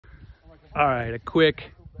All right, a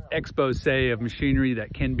quick expose of machinery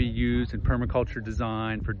that can be used in permaculture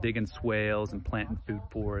design for digging swales and planting food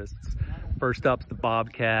forests. First up's the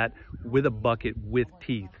Bobcat with a bucket with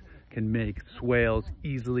teeth. Can make swales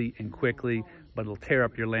easily and quickly, but it'll tear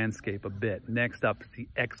up your landscape a bit. Next up is the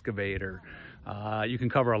excavator. You can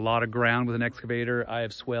cover a lot of ground with an excavator. I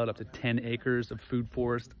have swaled up to 10 acres of food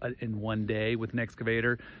forest in one day with an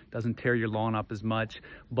excavator. Doesn't tear your lawn up as much,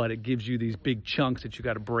 but it gives you these big chunks that you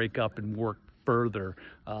got to break up and work further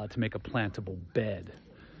to make a plantable bed.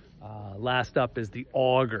 Last up is the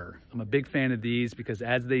auger. I'm a big fan of these because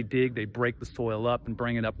as they dig, they break the soil up and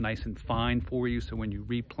bring it up nice and fine for you. So when you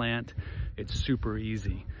replant, it's super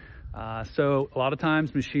easy. So a lot of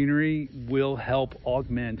times machinery will help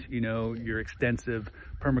augment, your extensive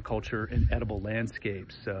permaculture and edible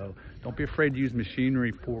landscapes. So don't be afraid to use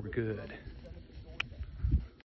machinery for good.